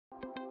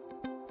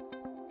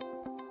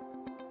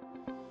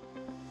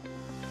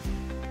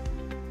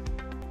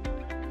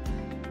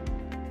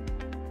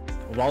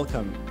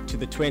Welcome to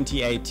the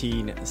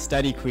 2018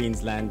 Study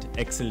Queensland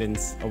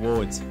Excellence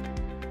Awards.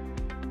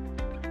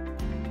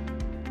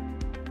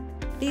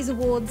 These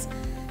awards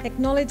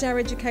acknowledge our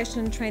education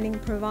and training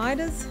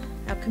providers,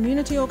 our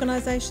community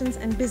organisations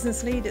and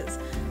business leaders,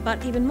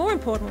 but even more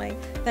importantly,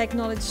 they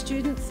acknowledge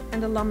students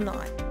and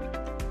alumni.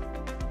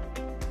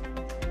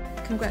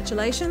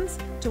 Congratulations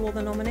to all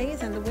the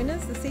nominees and the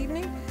winners this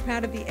evening.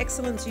 Proud of the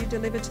excellence you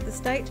delivered to the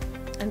state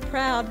and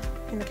proud,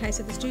 in the case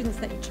of the students,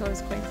 that you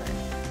chose Queensland.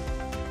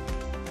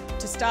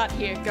 To start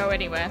here, go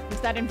anywhere.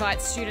 That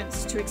invites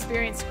students to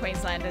experience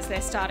Queensland as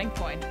their starting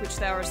point, which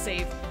they'll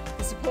receive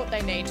the support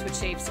they need to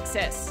achieve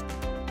success.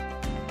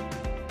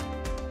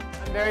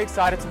 I'm very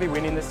excited to be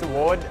winning this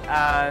award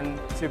and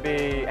to be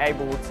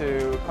able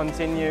to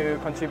continue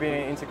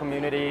contributing into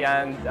community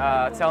and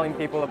telling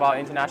people about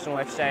international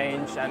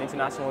exchange and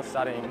international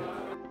studying.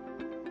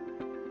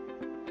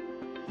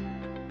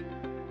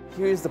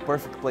 Here is the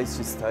perfect place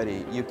to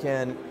study. You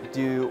can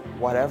do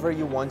whatever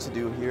you want to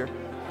do here.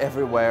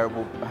 Everywhere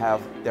will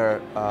have their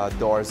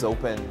doors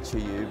open to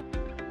you.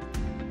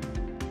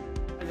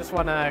 I just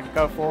want to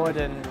go forward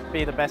and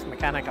be the best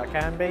mechanic I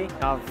can be.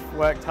 I've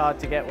worked hard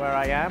to get where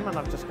I am, and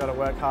I've just got to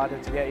work harder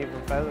to get even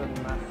further than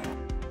that.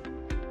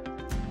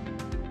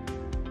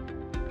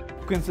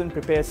 Queensland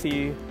prepares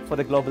you for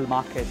the global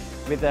market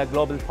with a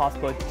global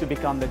passport to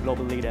become the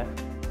global leader.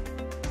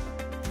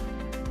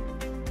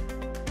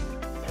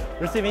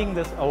 Receiving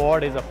this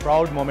award is a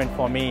proud moment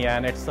for me,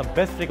 and it's the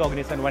best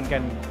recognition one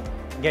can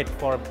get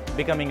for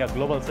becoming a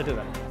global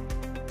citizen.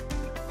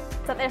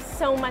 So there's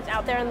so much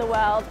out there in the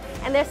world,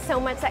 and there's so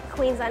much that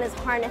Queensland is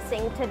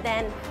harnessing to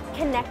then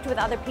connect with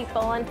other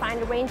people and find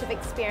a range of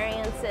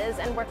experiences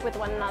and work with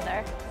one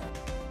another.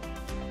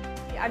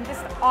 I'm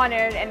just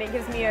honoured, and it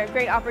gives me a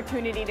great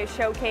opportunity to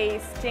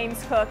showcase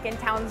James Cook and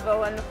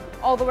Townsville and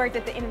all the work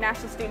that the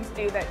international students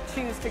do that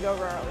choose to go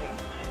rurally.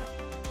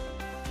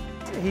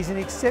 He's an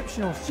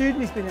exceptional student,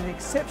 he's been an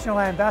exceptional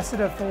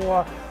ambassador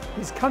for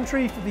his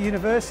country, for the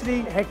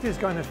university. Hector's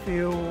going to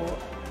feel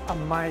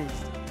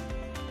amazed.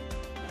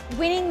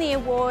 Winning the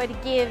award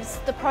gives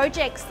the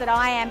projects that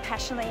I am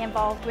passionately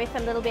involved with a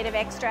little bit of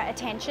extra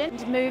attention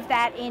to move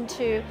that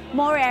into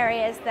more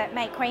areas that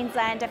make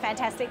Queensland a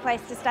fantastic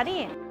place to study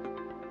in.